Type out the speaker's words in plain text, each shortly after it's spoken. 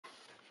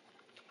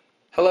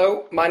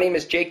Hello, my name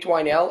is Jake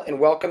Dwinell, and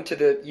welcome to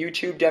the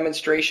YouTube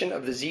demonstration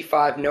of the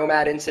Z5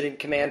 Nomad Incident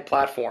Command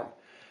Platform.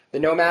 The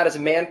Nomad is a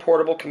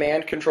man-portable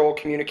command, control,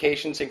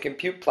 communications, and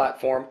compute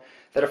platform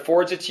that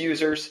affords its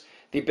users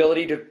the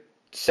ability to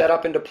set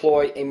up and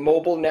deploy a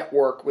mobile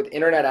network with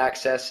internet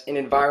access in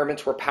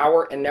environments where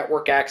power and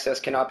network access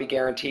cannot be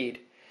guaranteed.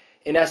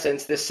 In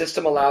essence, this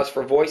system allows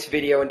for voice,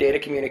 video, and data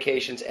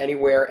communications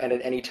anywhere and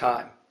at any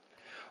time.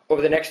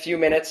 Over the next few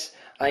minutes,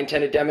 I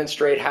intend to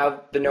demonstrate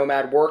how the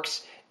Nomad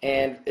works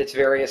and its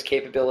various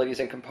capabilities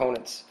and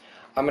components.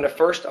 I'm going to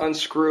first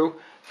unscrew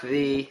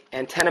the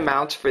antenna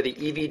mounts for the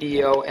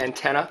EVDO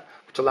antenna,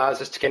 which allows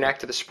us to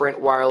connect to the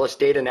Sprint wireless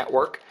data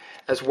network,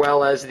 as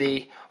well as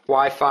the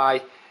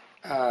Wi-Fi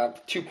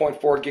 2.4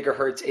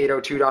 gigahertz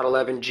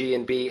 802.11g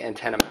and B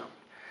antenna mount.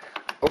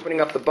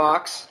 Opening up the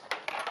box,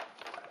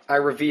 I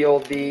reveal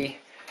the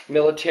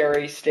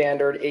military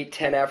standard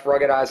 810F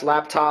ruggedized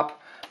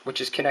laptop,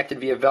 which is connected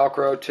via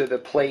Velcro to the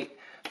plate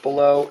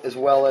below, as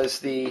well as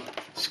the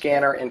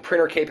scanner and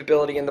printer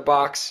capability in the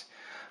box.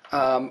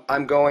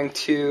 I'm going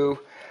to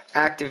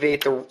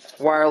activate the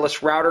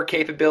wireless router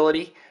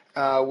capability,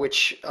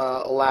 which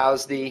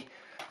allows the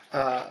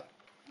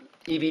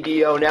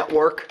EVDO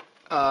network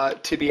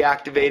to be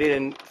activated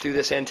and through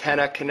this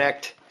antenna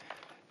connect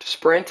to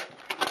Sprint.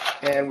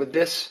 And with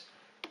this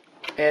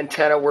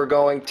antenna, we're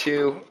going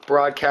to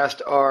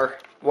broadcast our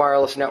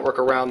wireless network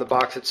around the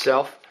box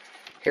itself.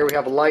 Here we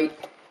have a light.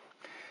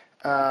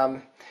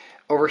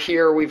 Over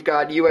here we've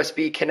got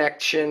USB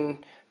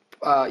connection,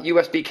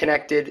 USB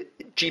connected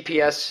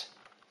GPS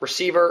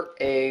receiver,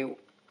 a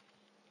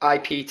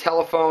IP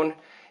telephone.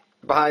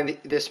 Behind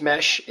this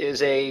mesh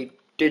is a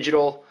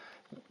digital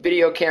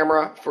video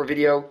camera for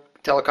video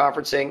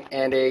teleconferencing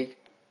and a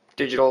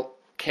digital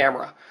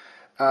camera.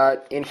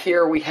 In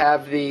here we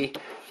have the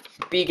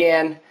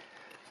BGAN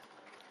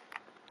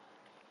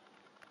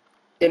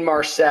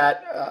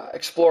Inmarsat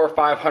Explorer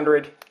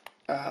 500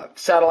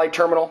 satellite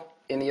terminal.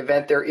 In the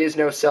event there is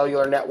no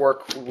cellular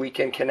network, we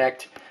can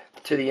connect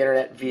to the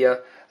internet via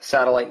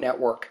satellite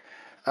network.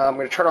 I'm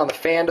going to turn on the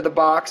fan to the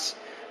box.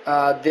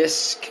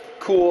 This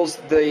cools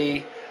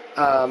the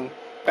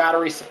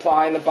battery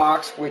supply in the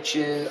box, which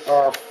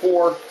are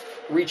 4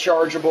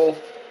 rechargeable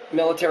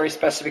military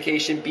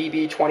specification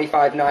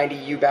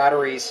BB2590U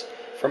batteries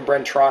from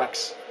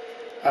Bren-Tronics.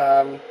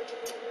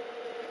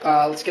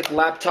 Let's get the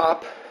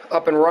laptop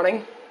up and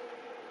running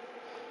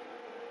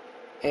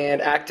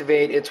and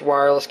activate its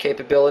wireless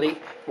capability.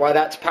 While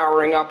that's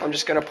powering up, I'm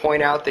just going to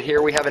point out that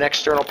here we have an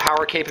external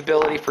power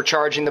capability for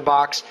charging the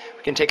box.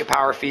 We can take a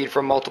power feed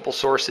from multiple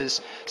sources,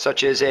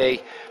 such as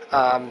a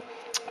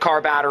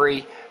car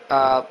battery,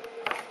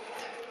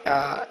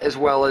 as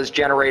well as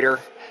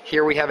generator.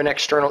 Here we have an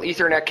external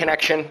Ethernet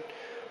connection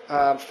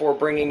for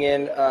bringing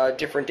in a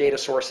different data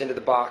source into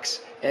the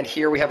box. And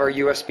here we have our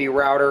USB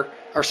router,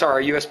 or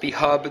sorry, our USB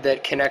hub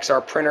that connects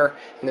our printer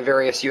and the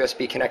various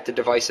USB connected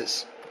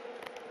devices.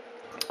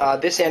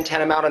 This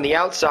antenna mount on the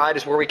outside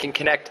is where we can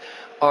connect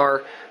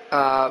our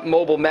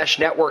mobile mesh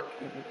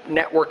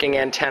networking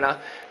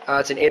antenna.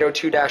 It's an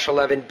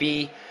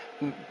 802.11b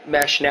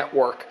mesh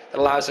network that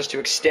allows us to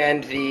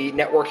extend the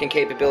networking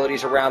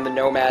capabilities around the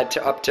Nomad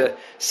to up to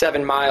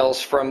 7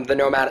 miles from the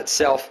Nomad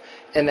itself,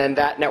 and then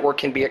that network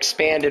can be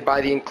expanded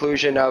by the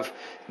inclusion of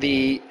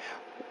the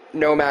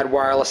Nomad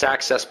wireless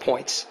access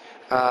points.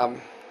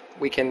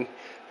 We can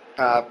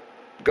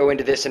go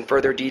into this in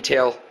further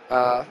detail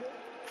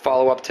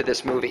follow up to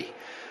this movie.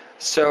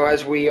 So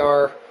as we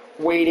are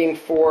waiting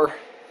for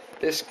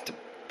this to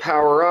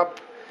power up,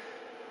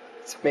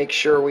 let's make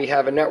sure we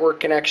have a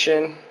network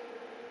connection.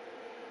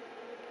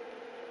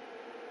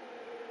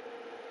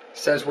 It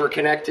says we're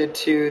connected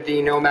to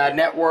the Nomad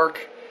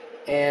network,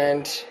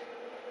 and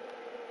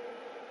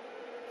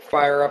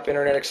fire up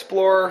Internet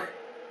Explorer.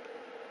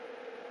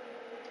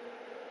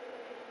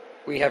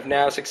 We have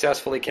now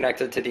successfully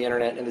connected to the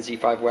internet and the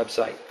Z5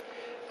 website.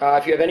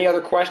 If you have any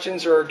other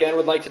questions or again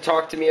would like to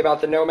talk to me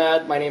about the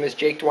Nomad, my name is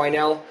Jake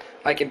Dwinell.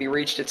 I can be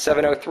reached at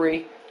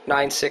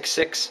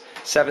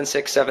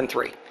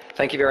 703-966-7673.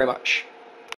 Thank you very much.